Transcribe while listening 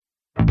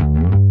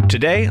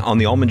Today on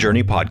the Almond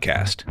Journey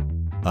podcast.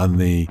 On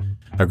the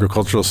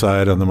agricultural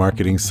side, on the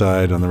marketing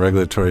side, on the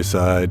regulatory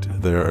side,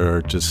 there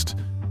are just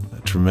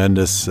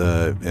tremendous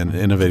and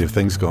innovative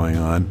things going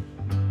on,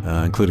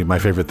 including my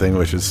favorite thing,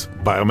 which is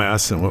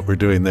biomass and what we're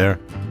doing there.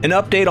 An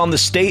update on the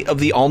state of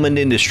the almond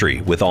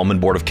industry with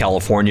Almond Board of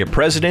California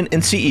President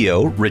and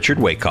CEO Richard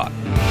Waycott.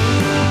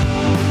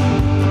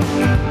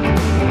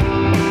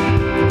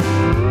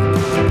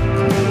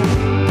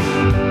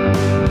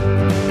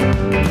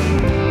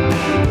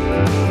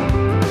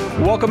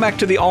 Welcome back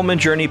to the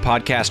Almond Journey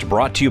podcast,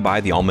 brought to you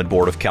by the Almond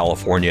Board of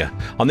California.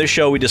 On this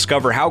show, we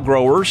discover how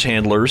growers,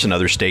 handlers, and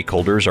other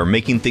stakeholders are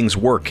making things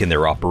work in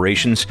their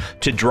operations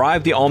to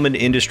drive the almond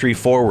industry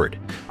forward.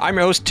 I'm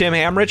your host, Tim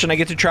Hamrich, and I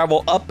get to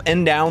travel up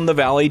and down the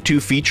valley to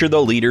feature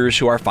the leaders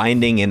who are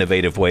finding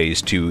innovative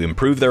ways to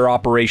improve their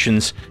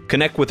operations,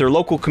 connect with their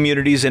local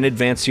communities, and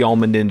advance the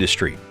almond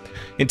industry.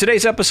 In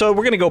today's episode,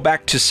 we're going to go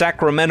back to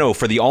Sacramento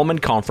for the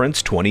Almond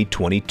Conference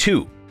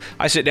 2022.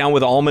 I sit down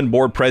with Almond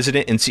Board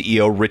President and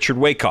CEO Richard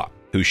Waycott,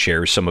 who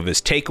shares some of his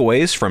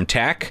takeaways from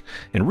TAC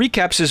and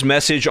recaps his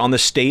message on the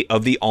state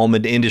of the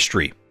almond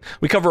industry.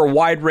 We cover a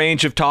wide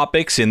range of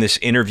topics in this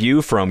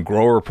interview, from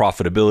grower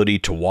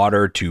profitability to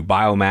water to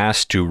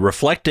biomass to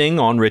reflecting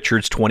on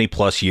Richard's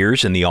 20-plus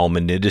years in the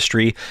almond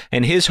industry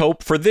and his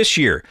hope for this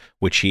year,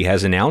 which he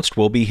has announced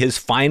will be his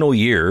final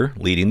year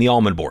leading the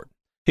Almond Board.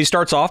 He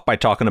starts off by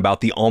talking about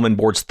the Almond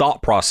Board's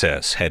thought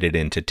process headed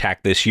into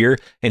TAC this year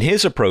and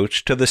his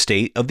approach to the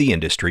State of the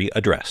Industry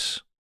address.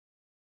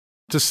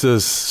 Just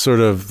as sort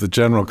of the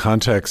general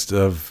context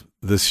of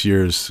this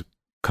year's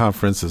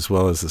conference, as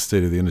well as the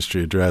State of the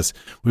Industry address,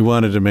 we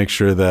wanted to make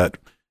sure that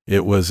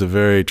it was a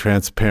very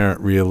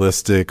transparent,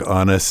 realistic,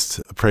 honest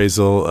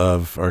appraisal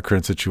of our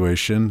current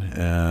situation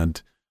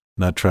and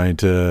not trying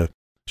to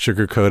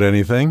sugarcoat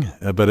anything,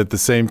 but at the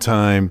same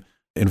time,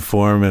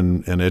 inform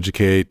and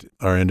educate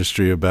our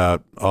industry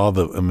about all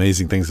the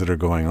amazing things that are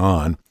going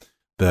on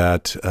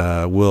that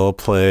will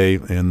play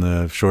in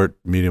the short,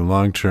 medium,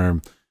 long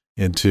term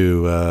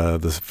into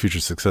the future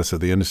success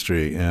of the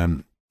industry.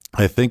 And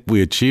I think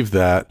we achieved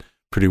that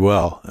pretty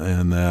well,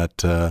 and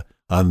that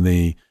on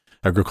the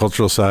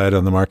agricultural side,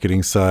 on the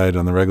marketing side,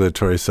 on the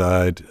regulatory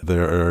side,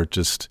 there are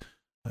just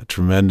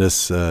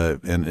tremendous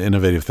and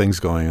innovative things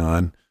going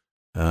on,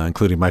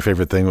 including my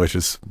favorite thing, which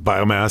is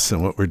biomass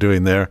and what we're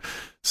doing there.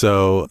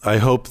 So I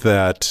hope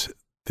that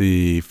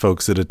the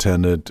folks that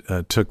attended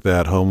took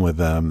that home with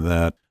them,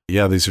 that,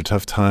 yeah, these are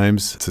tough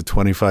times. It's a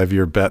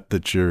 25-year bet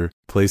that you're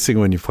placing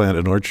when you plant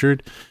an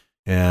orchard,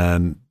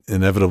 and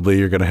inevitably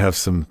you're going to have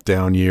some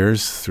down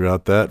years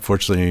throughout that.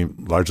 Fortunately,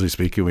 largely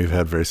speaking, we've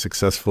had very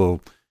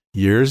successful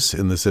years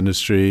in this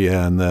industry,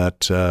 and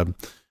that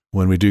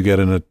when we do get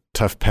in a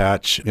tough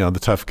patch, the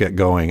tough get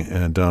going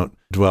and don't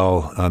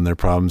dwell on their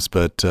problems,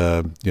 but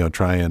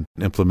try and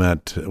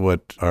implement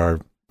what are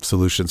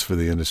solutions for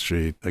the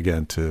industry,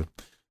 again, to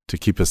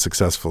keep us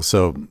successful.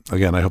 So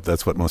again, I hope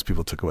that's what most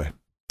people took away.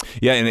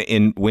 Yeah,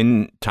 and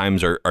when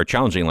times are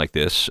challenging like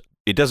this,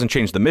 it doesn't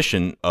change the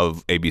mission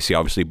of ABC,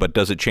 obviously, but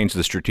does it change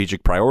the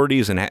strategic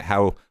priorities and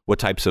what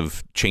types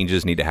of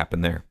changes need to happen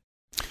there?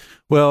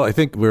 Well, I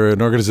think we're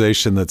an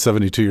organization that's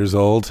 72 years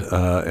old,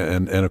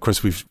 and of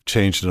course we've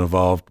changed and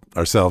evolved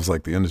ourselves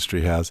like the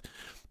industry has.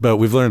 But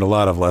we've learned a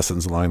lot of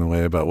lessons along the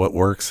way about what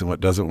works and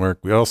what doesn't work.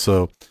 We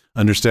also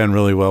understand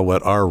really well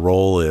what our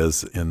role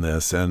is in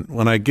this. And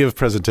when I give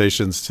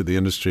presentations to the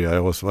industry, I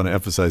always want to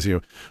emphasize,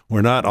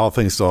 we're not all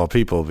things to all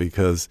people,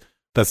 because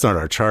that's not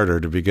our charter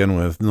to begin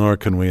with, nor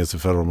can we as a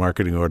federal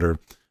marketing order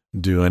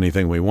do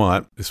anything we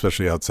want,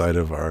 especially outside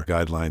of our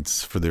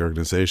guidelines for the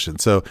organization.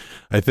 So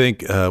I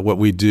think what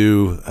we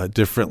do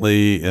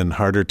differently in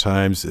harder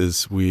times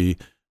is we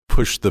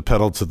push the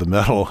pedal to the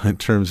metal in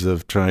terms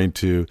of trying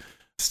to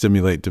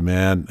stimulate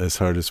demand as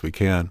hard as we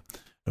can.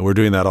 And we're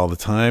doing that all the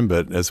time,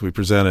 but as we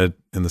presented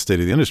in the State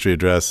of the Industry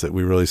address, that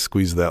we really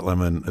squeezed that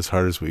lemon as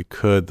hard as we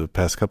could the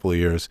past couple of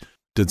years,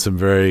 did some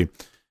very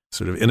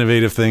sort of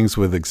innovative things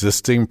with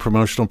existing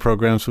promotional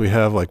programs we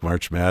have, like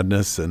March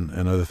Madness and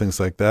other things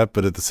like that.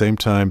 But at the same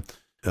time,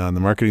 on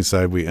the marketing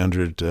side, we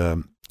entered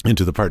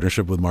into the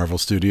partnership with Marvel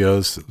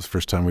Studios. It was the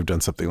first time we've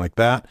done something like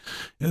that.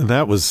 And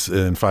that was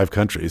in 5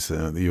 countries,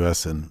 the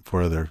U.S. and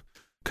 4 other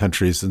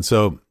countries. And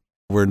so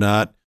we're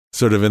not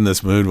sort of in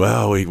this mood,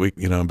 well, we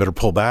better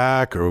pull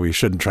back, or we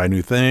shouldn't try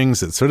new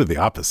things. It's sort of the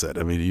opposite.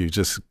 I mean, you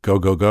just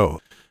go.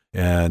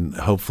 And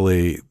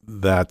hopefully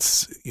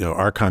that's,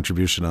 our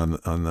contribution on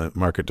the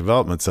market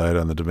development side,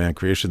 on the demand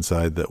creation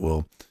side, that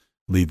will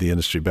lead the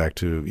industry back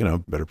to,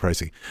 better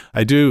pricing.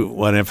 I do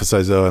want to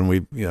emphasize, though, and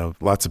we,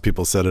 lots of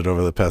people said it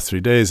over the past 3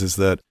 days, is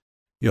that,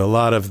 a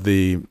lot of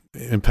the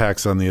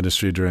impacts on the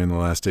industry during the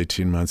last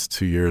 18 months,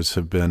 2 years,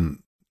 have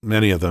been,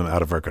 many of them,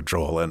 out of our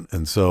control.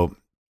 And so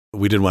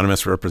we didn't want to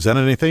misrepresent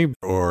anything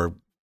or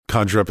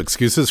conjure up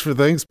excuses for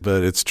things,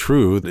 but it's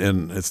true.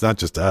 And it's not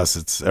just us,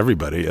 it's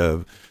everybody.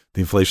 The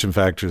inflation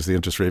factors, the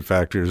interest rate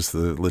factors,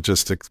 the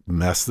logistics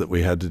mess that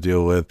we had to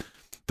deal with,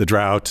 the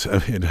drought,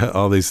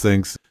 all these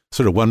things,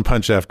 sort of one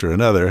punch after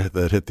another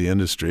that hit the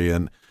industry.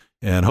 And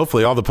And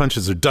hopefully all the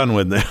punches are done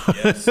with now.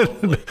 Yes,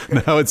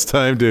 now it's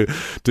time to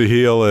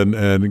heal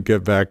and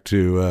get back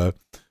to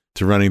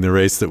running the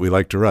race that we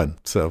like to run.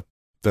 So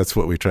that's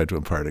what we tried to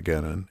impart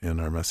again in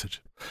our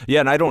message. Yeah,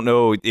 and I don't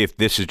know if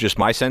this is just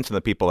my sense and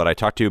the people that I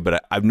talk to,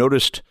 but I've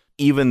noticed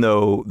even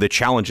though the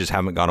challenges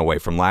haven't gone away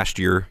from last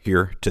year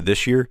here to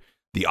this year,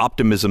 the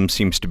optimism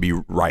seems to be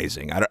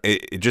rising.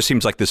 It just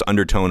seems like this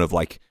undertone of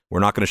like, we're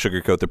not going to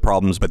sugarcoat the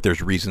problems, but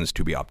there's reasons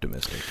to be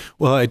optimistic.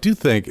 Well, I do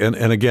think, and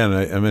again,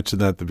 I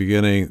mentioned that at the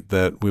beginning,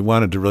 that we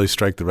wanted to really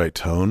strike the right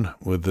tone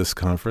with this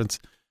conference.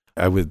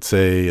 I would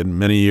say in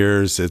many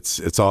years,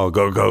 it's all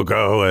go, go,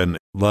 go and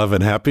love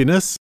and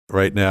happiness.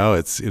 Right now,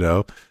 it's,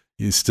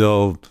 you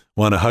still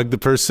want to hug the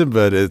person,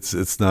 but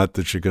it's not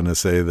that you're going to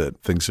say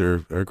that things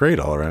are great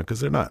all around,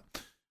 because they're not.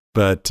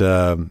 But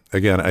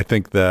again, I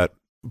think that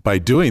by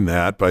doing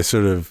that, by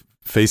sort of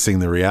facing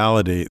the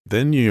reality,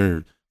 then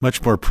you're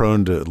much more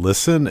prone to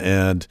listen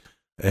and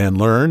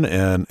learn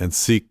and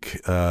seek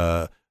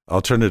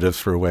alternatives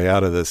for a way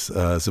out of this,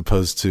 as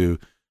opposed to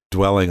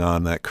dwelling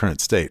on that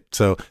current state.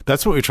 So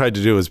that's what we tried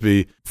to do, is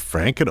be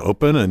frank and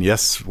open. And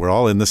yes, we're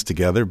all in this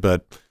together,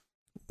 but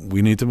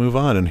we need to move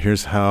on. And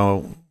here's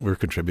how we're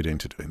contributing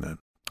to doing that.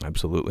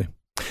 Absolutely.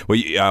 Well,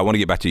 I want to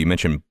get back to, you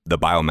mentioned the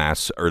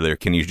biomass earlier.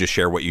 Can you just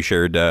share what you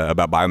shared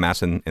about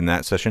biomass in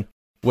that session?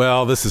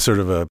 Well, this is sort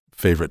of a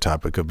favorite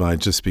topic of mine,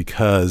 just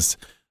because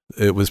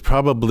it was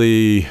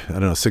probably,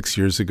 6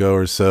 years ago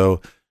or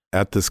so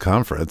at this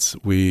conference,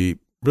 we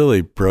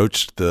really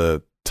broached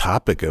the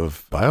topic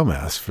of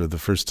biomass for the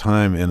first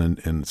time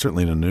in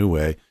certainly in a new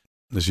way.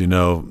 As you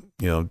know,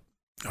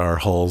 our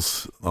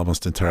hulls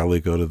almost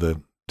entirely go to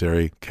the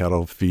dairy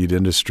cattle feed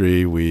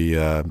industry. We,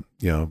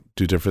 do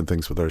different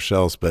things with our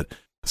shells, but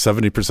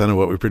 70% of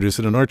what we produce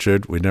in an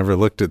orchard, we never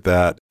looked at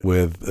that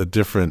with a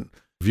different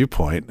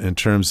viewpoint in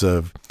terms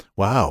of,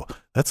 wow,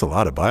 that's a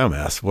lot of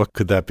biomass. What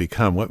could that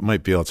become? What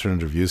might be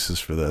alternative uses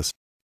for this?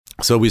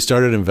 So we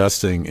started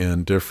investing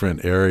in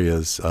different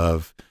areas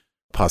of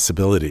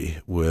possibility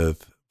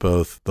with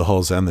both the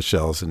hulls and the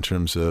shells in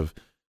terms of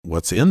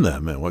what's in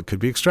them and what could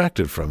be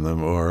extracted from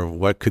them, or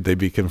what could they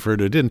be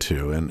converted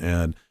into.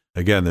 And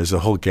again, there's a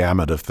whole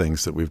gamut of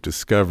things that we've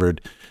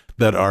discovered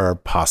that are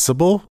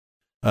possible.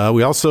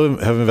 We also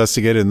have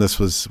investigated, and this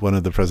was one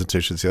of the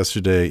presentations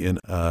yesterday, in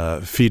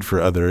feed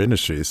for other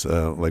industries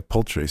like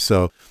poultry.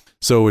 So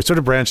we sort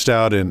of branched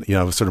out in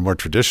sort of more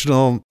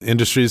traditional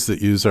industries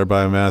that use our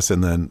biomass,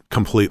 and then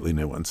completely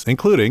new ones,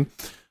 including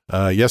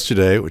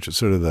yesterday, which is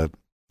sort of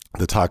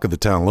the talk of the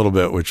town a little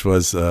bit, which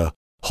was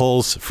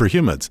hulls for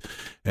humans.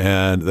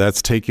 And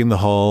that's taking the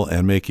hull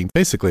and making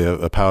basically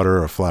a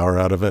powder or flour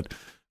out of it.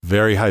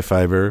 Very high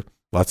fiber,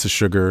 lots of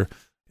sugar.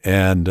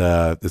 And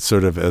it's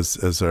sort of,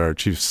 as our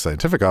chief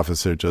scientific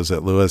officer,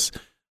 Josette Lewis,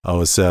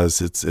 always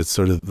says, it's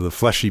sort of the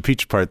fleshy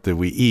peach part that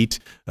we eat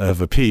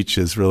of a peach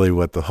is really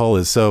what the hull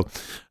is. So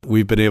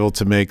we've been able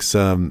to make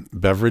some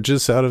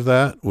beverages out of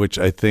that, which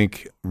I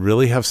think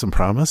really have some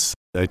promise.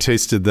 I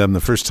tasted them the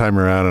first time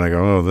around and I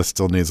go, oh, this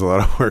still needs a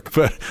lot of work.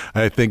 But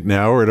I think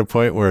now we're at a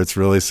point where it's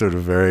really sort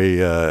of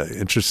very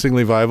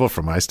interestingly viable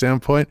from my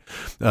standpoint.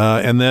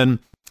 And then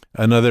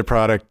another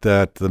product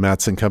that the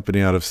Matson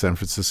Company out of San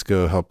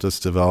Francisco helped us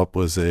develop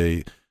was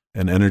an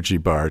energy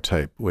bar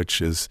type, which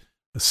is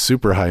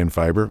super high in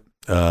fiber,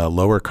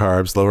 lower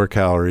carbs, lower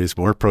calories,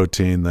 more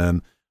protein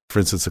than, for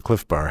instance, a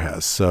Cliff Bar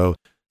has. So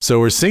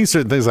we're seeing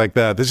certain things like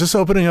that. That's just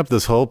opening up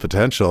this whole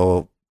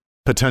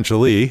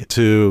potentially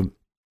to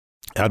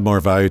add more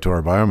value to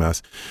our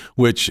biomass,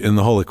 which in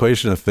the whole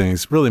equation of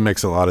things really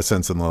makes a lot of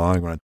sense in the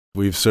long run.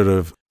 We've sort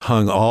of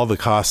hung all the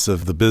costs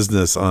of the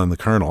business on the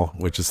kernel,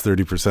 which is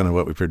 30% of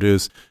what we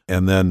produce,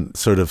 and then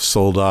sort of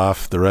sold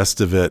off the rest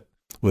of it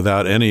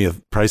without any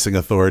pricing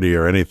authority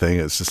or anything.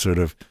 It's just sort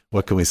of,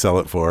 what can we sell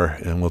it for?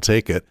 And we'll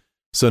take it.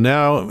 So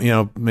now,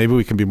 maybe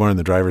we can be more in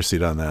the driver's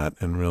seat on that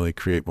and really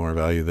create more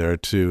value there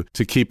to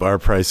keep our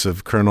price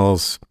of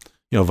kernels,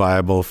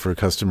 viable for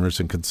customers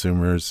and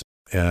consumers,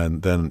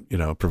 and then,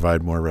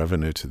 provide more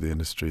revenue to the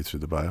industry through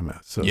the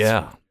biomass. So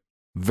yeah.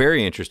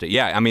 Very interesting.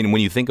 Yeah. I mean,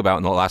 when you think about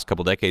in the last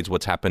couple of decades,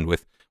 what's happened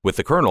with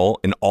the kernel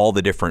in all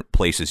the different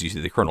places you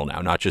see the kernel now,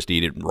 not just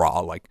eat it raw,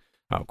 like,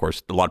 of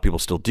course, a lot of people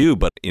still do,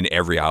 but in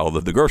every aisle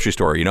of the grocery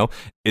store,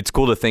 it's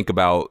cool to think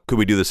about, could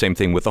we do the same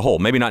thing with the hull?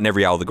 Maybe not in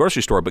every aisle of the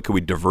grocery store, but could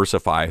we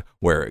diversify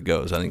where it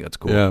goes? I think that's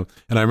cool. Yeah.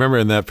 And I remember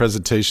in that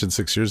presentation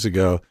 6 years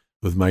ago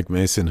with Mike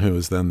Mason, who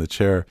was then the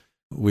chair,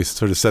 we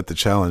sort of set the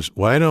challenge.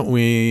 Why don't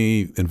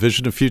we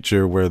envision a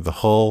future where the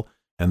hull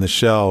and the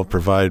shell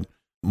provide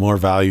more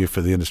value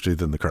for the industry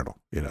than the kernel?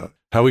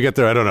 How we get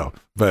there, I don't know,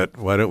 but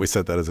why don't we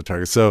set that as a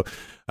target? So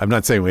I'm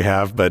not saying we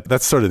have, but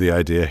that's sort of the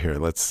idea here.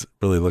 Let's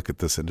really look at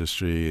this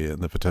industry and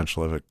the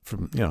potential of it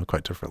from,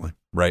 quite differently.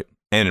 Right.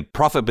 And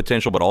profit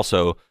potential, but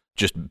also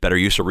just better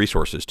use of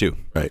resources too.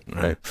 Right.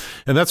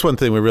 And that's one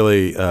thing we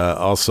really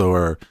also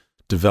are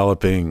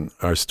developing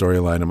our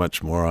storyline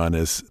much more on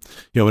is,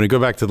 when we go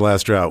back to the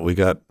last drought, we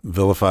got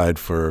vilified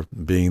for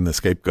being the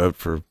scapegoat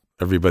for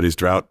everybody's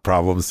drought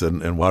problems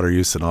and water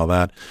use and all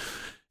that.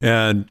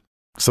 And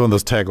some of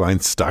those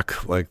taglines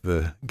stuck, like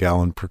the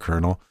gallon per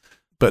kernel.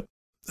 But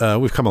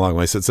we've come a long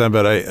way since then.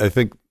 But I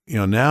think,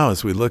 now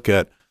as we look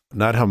at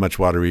not how much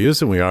water we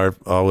use, and we are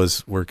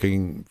always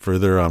working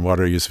further on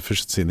water use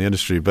efficiency in the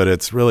industry, but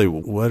it's really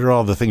what are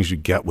all the things you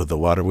get with the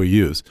water we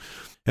use.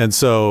 And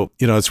so,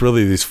 it's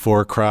really these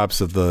four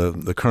crops of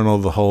the kernel,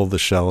 the hull, the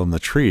shell, and the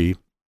tree.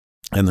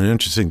 And there are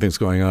interesting things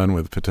going on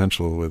with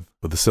potential with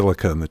the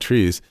silica in the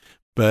trees.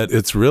 But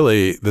it's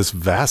really this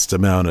vast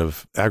amount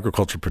of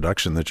agricultural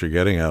production that you're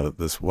getting out of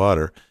this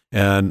water.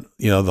 And,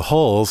 the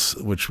hulls,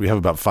 which we have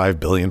about 5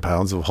 billion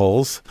pounds of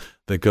hulls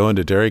that go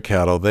into dairy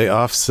cattle, they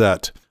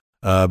offset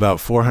about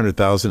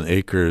 400,000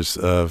 acres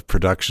of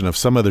production of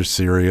some other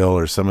cereal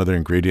or some other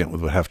ingredient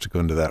would have to go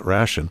into that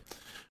ration.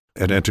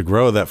 And to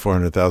grow that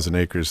 400,000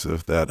 acres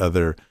of that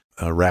other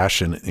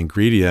ration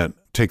ingredient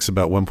takes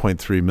about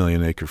 1.3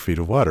 million acre feet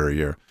of water a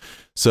year.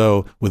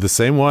 So with the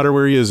same water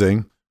we're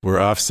using, we're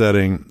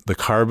offsetting the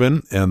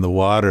carbon and the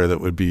water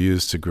that would be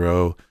used to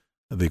grow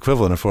the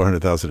equivalent of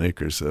 400,000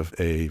 acres of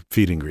a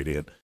feed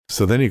ingredient.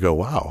 So then you go,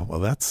 wow,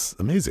 well, that's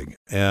amazing.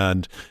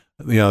 And,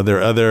 there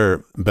are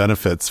other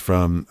benefits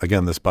from,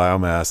 again, this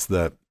biomass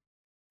that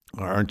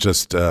aren't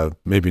just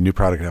maybe new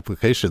product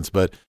applications,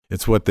 but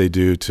it's what they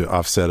do to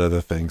offset other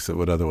things that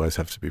would otherwise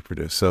have to be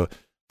produced. So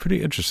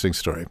pretty interesting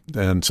story.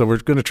 And so we're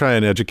going to try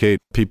and educate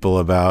people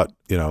about,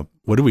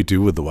 what do we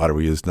do with the water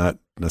we use, not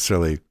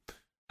necessarily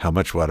how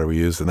much water we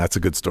use. And that's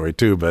a good story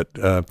too. But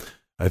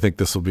I think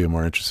this will be a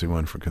more interesting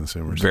one for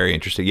consumers. Very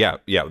interesting. Yeah.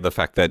 The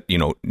fact that,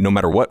 no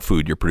matter what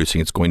food you're producing,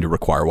 it's going to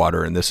require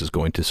water. And this is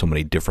going to so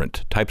many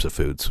different types of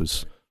foods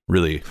was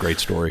really a great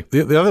story.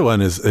 The other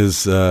one is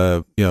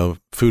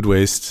food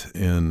waste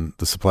in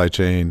the supply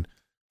chain,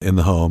 in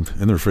the home,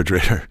 in the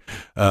refrigerator,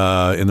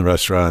 in the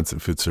restaurants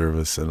and food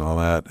service and all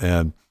that.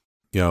 And,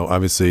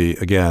 obviously,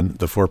 again,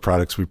 the four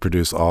products we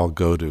produce all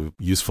go to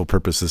useful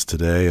purposes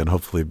today and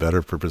hopefully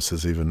better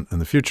purposes even in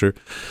the future.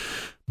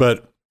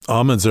 But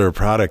almonds are a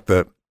product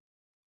that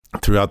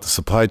throughout the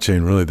supply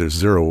chain, really, there's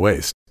zero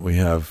waste. We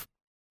have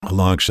a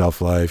long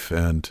shelf life.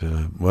 And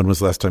when was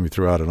the last time you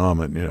threw out an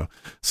almond?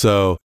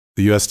 So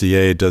the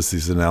USDA does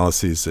these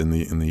analyses in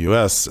the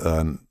U.S.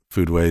 on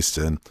food waste.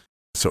 And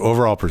so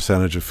overall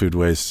percentage of food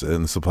waste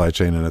in the supply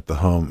chain and at the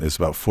home is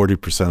about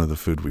 40% of the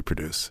food we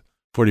produce,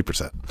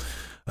 40%.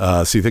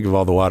 So you think of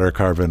all the water,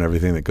 carbon,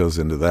 everything that goes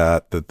into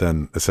that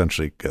then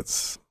essentially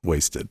gets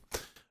wasted.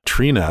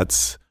 Tree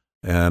nuts,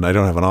 and I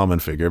don't have an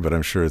almond figure, but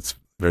I'm sure it's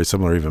very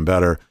similar, even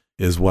better,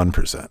 is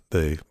 1%,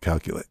 they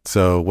calculate.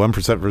 So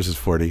 1% versus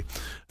 40.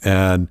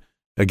 And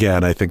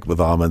again, I think with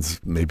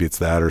almonds, maybe it's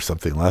that or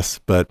something less.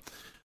 But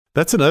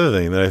that's another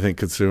thing that I think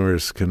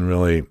consumers can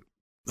really,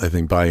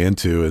 buy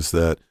into is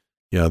that,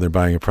 they're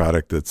buying a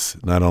product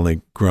that's not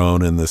only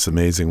grown in this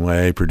amazing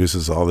way,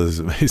 produces all these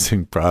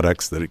amazing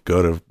products that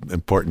go to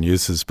important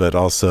uses, but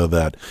also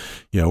that,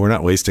 we're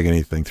not wasting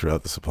anything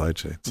throughout the supply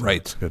chain. So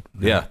right. That's good.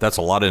 Yeah, that's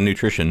a lot of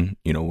nutrition,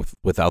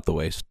 without the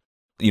waste.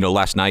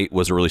 Last night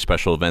was a really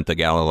special event, the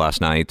gala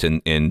last night,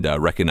 and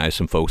recognized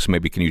some folks.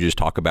 Maybe can you just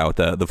talk about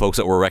the folks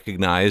that were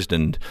recognized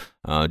and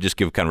just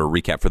give kind of a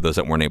recap for those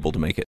that weren't able to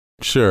make it?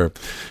 Sure.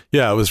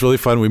 Yeah, it was really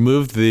fun. We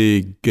moved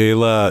the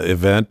gala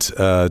event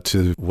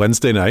to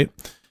Wednesday night.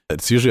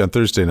 It's usually on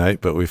Thursday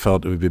night, but we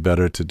felt it would be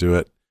better to do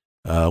it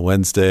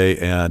Wednesday.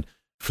 And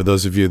for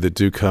those of you that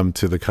do come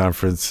to the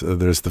conference,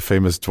 there's the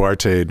famous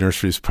Duarte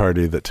Nurseries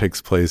party that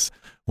takes place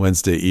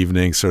Wednesday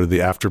evening, sort of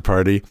the after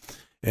party.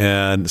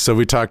 And so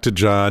we talked to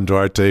John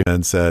Duarte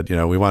and said,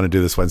 we want to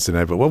do this Wednesday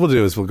night, but what we'll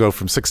do is we'll go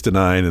from 6 to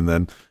 9 and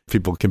then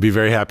people can be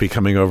very happy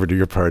coming over to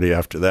your party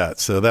after that.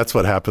 So that's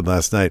what happened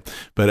last night.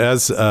 But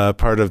as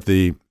part of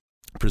the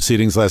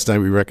proceedings last night,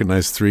 we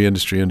recognized 3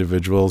 industry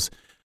individuals.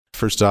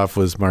 First off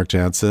was Mark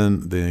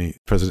Jansen, the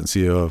president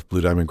and CEO of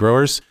Blue Diamond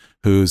Growers,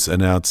 who's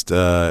announced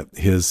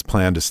his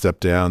plan to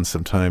step down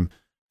sometime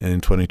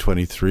in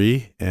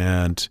 2023.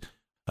 And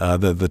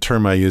the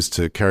term I use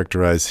to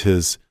characterize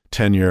his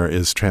tenure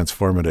is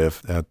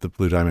transformative at the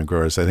Blue Diamond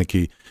Growers. I think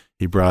he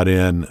brought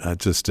in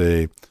just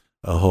a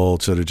whole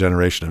sort of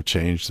generation of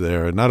change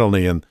there, not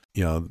only in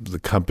the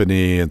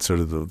company and sort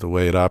of the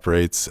way it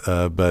operates,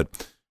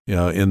 but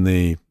in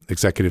the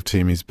executive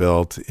team he's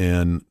built,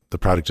 in the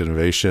product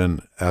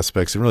innovation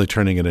aspects, and really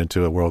turning it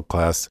into a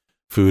world-class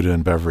food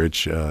and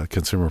beverage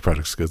consumer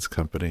products goods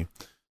company.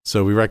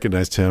 So we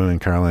recognized him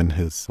and Caroline,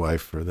 his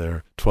wife, for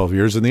their 12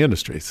 years in the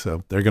industry.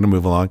 So they're going to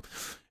move along.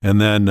 And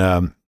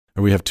then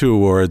we have 2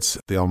 awards,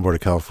 the Almond Board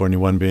of California,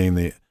 one being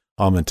the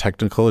Almond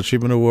Technical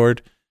Achievement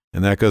Award.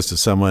 And that goes to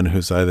someone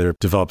who's either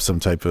developed some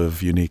type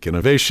of unique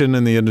innovation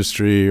in the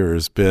industry or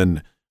has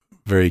been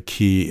very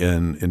key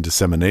in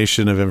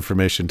dissemination of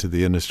information to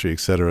the industry, et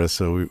cetera.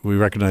 So we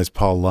recognize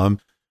Paul Lum,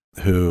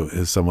 who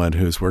is someone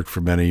who's worked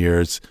for many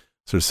years,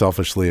 sort of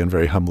selfishly and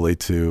very humbly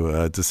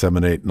to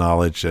disseminate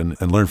knowledge and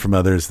learn from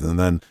others and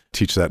then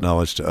teach that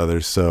knowledge to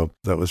others. So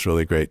that was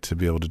really great to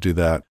be able to do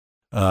that.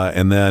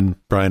 And then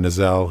Brian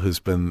Nazell, who's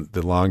been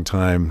the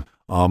longtime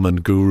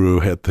almond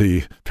guru at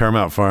the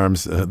Paramount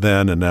Farms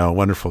then and now a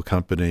wonderful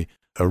company,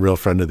 a real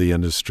friend of the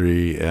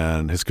industry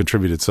and has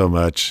contributed so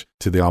much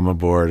to the Almond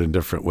Board in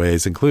different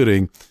ways,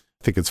 including,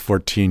 I think it's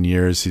 14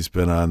 years he's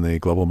been on the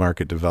Global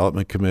Market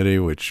Development Committee,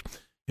 which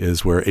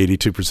is where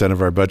 82%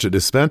 of our budget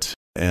is spent,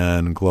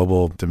 and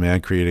global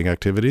demand creating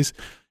activities.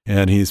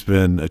 And he's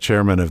been a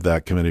chairman of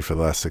that committee for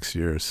the last 6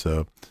 years.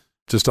 So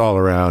just all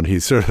around,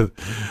 he's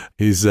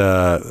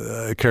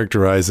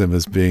characterized him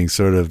as being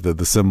sort of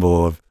the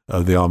symbol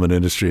of the almond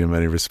industry in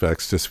many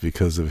respects, just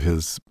because of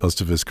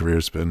most of his career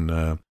has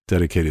been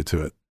dedicated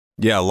to it.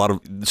 Yeah, a lot of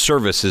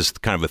service is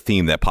kind of a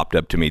theme that popped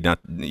up to me, not,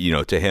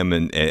 to him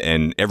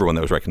and everyone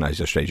that was recognized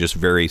yesterday, just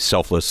very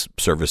selfless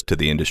service to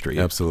the industry.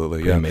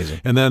 Absolutely. Yeah.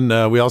 Amazing. And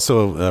then we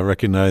also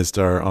recognized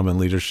our Almond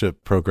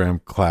Leadership Program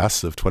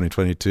class of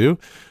 2022,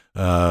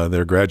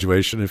 their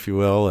graduation, if you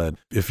will. And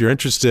if you're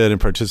interested in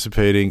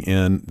participating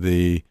in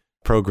the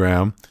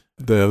program,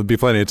 there'll be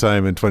plenty of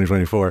time in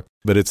 2024,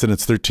 but it's in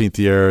its 13th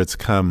year. It's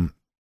come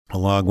a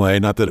long way.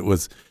 Not that it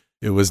was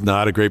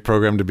not a great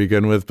program to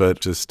begin with, but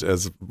just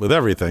as with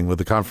everything, with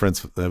the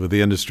conference, with the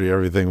industry,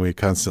 everything, we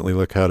constantly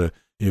look how to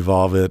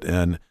evolve it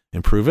and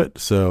improve it.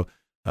 So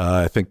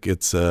I think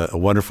it's a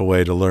wonderful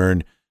way to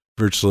learn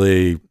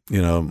virtually,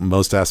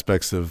 most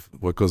aspects of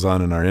what goes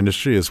on in our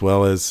industry, as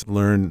well as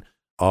learn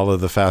all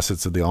of the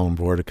facets of the Almond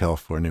Board of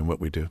California and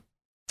what we do.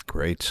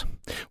 Great.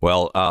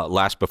 Well,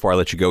 last, before I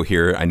let you go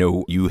here, I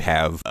know you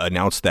have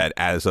announced that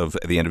as of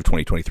the end of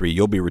 2023,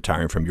 you'll be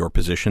retiring from your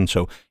position.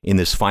 So in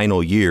this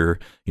final year,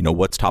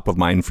 what's top of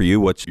mind for you?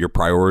 What's your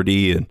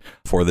priority and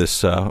for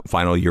this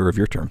final year of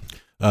your term?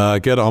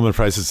 Get almond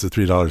prices to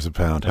 $3 a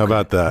pound. How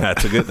about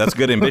that? That's a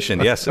good ambition.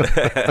 Yes.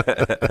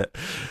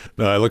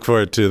 No, I look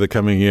forward to the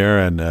coming year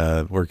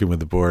and working with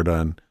the board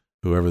on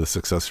whoever the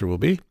successor will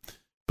be.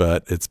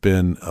 But it's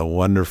been a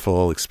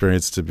wonderful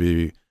experience to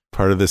be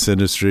part of this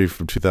industry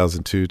from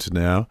 2002 to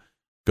now,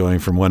 going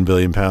from 1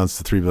 billion pounds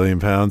to 3 billion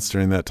pounds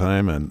during that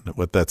time, and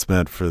what that's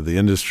meant for the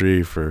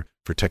industry, for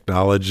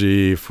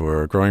technology,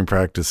 for growing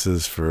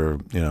practices, for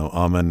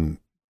almond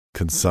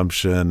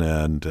consumption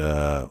and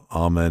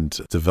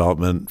almond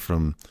development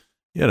from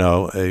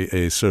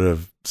a sort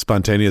of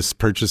spontaneous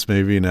purchase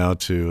maybe now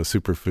to a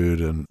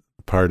superfood and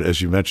part,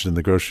 as you mentioned, in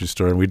the grocery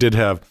store. And we did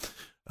have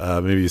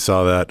maybe you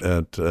saw that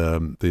at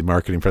the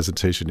marketing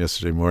presentation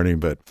yesterday morning,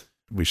 but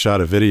we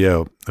shot a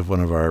video of one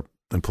of our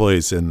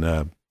employees in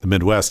the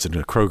Midwest in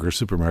a Kroger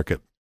supermarket,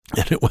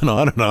 and it went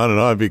on and on and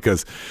on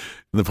because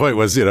the point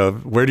was,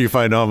 where do you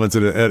find almonds?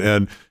 And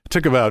it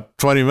took about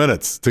 20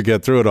 minutes to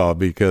get through it all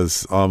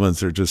because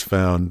almonds are just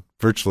found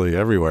virtually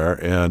everywhere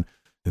and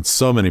in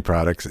so many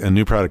products and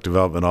new product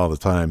development all the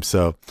time.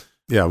 So,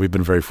 yeah, we've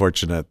been very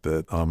fortunate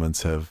that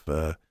almonds have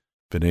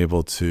been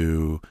able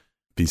to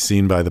be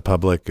seen by the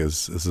public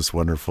as this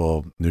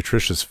wonderful,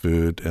 nutritious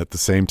food. At the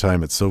same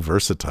time, it's so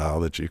versatile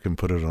that you can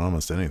put it on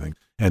almost anything.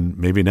 And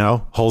maybe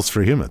now, holes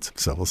for humans.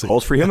 So we'll see.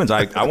 Holes for humans.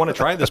 I want to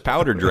try this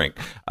powdered drink.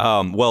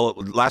 Well,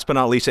 last but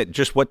not least,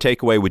 just what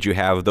takeaway would you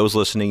have, those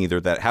listening, either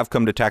that have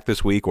come to TAC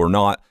this week or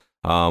not,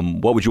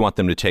 what would you want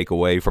them to take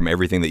away from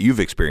everything that you've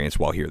experienced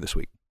while here this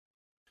week?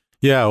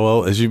 Yeah,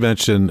 well, as you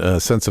mentioned, a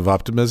sense of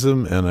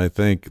optimism, and I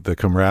think the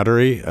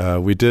camaraderie.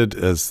 We did,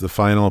 as the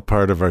final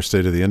part of our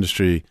State of the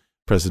Industry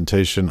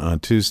presentation on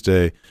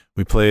Tuesday,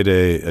 we played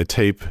a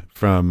tape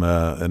from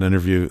an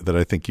interview that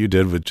I think you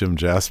did with Jim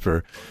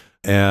Jasper.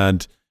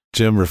 And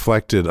Jim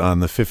reflected on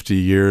the 50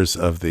 years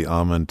of the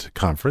Almond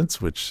Conference,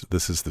 which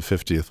this is the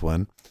 50th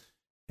one,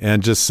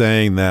 and just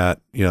saying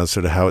that,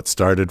 sort of how it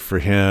started for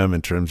him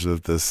in terms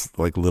of this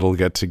little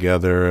get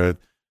together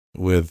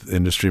with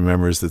industry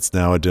members that's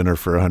now a dinner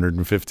for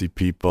 150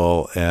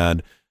 people.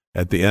 And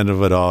at the end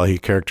of it all, he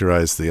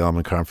characterized the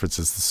Almond Conference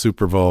as the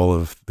Super Bowl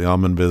of the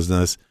almond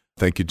business.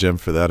 Thank you, Jim,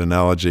 for that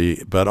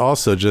analogy, but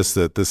also just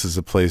that this is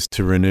a place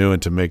to renew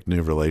and to make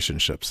new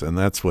relationships. And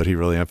that's what he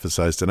really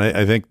emphasized. And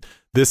I think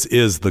this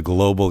is the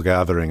global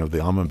gathering of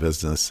the almond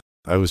business.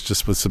 I was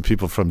just with some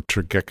people from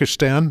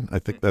Kyrgyzstan. I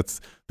think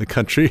that's the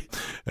country.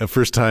 The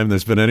first time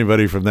there's been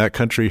anybody from that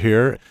country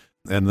here.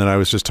 And then I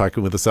was just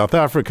talking with a South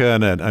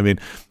African. And I mean,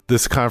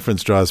 this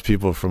conference draws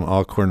people from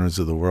all corners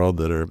of the world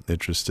that are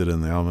interested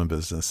in the almond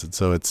business. And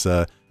so it's,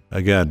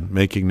 again,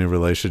 making new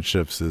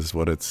relationships is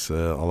what it's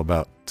all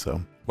about.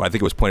 So. Well, I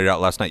think it was pointed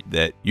out last night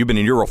that you've been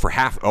in your role for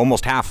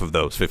almost half of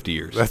those 50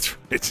 years. That's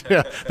right.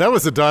 Yeah, that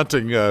was a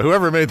daunting,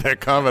 whoever made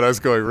that comment, I was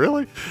going,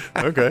 really?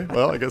 Okay,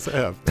 well, I guess I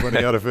have 20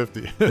 out of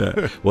 50.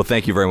 Yeah. Well,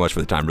 thank you very much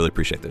for the time. Really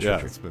appreciate this. Yeah,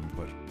 Richard. It's been a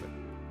pleasure.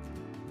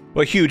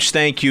 Well, a huge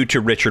thank you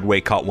to Richard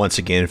Waycott once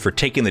again for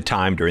taking the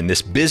time during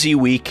this busy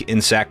week in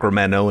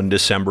Sacramento in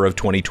December of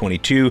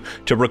 2022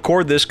 to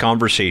record this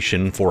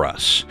conversation for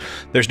us.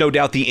 There's no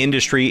doubt the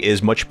industry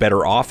is much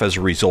better off as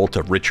a result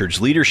of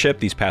Richard's leadership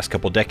these past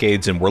couple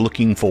decades, and we're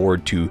looking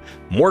forward to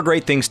more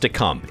great things to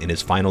come in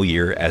his final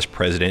year as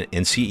president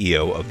and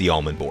CEO of the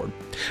Almond Board.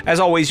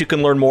 As always, you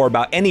can learn more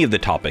about any of the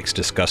topics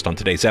discussed on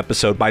today's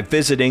episode by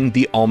visiting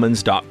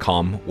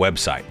thealmonds.com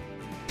website.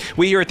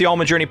 We here at the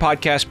Almond Journey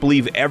Podcast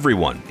believe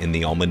everyone in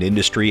the almond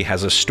industry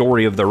has a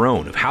story of their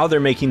own of how they're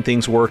making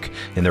things work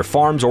in their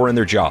farms or in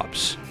their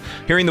jobs.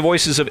 Hearing the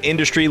voices of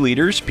industry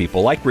leaders,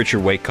 people like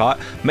Richard Waycott,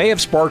 may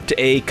have sparked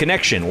a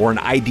connection or an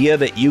idea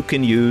that you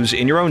can use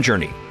in your own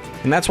journey.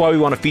 And that's why we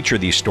want to feature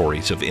these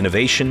stories of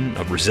innovation,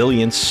 of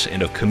resilience,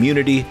 and of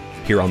community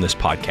here on this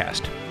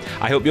podcast.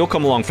 I hope you'll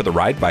come along for the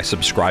ride by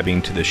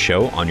subscribing to this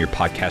show on your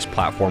podcast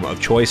platform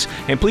of choice,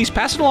 and please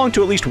pass it along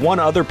to at least one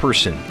other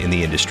person in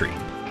the industry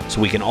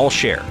so we can all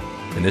share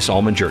in this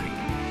almond journey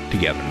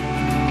together.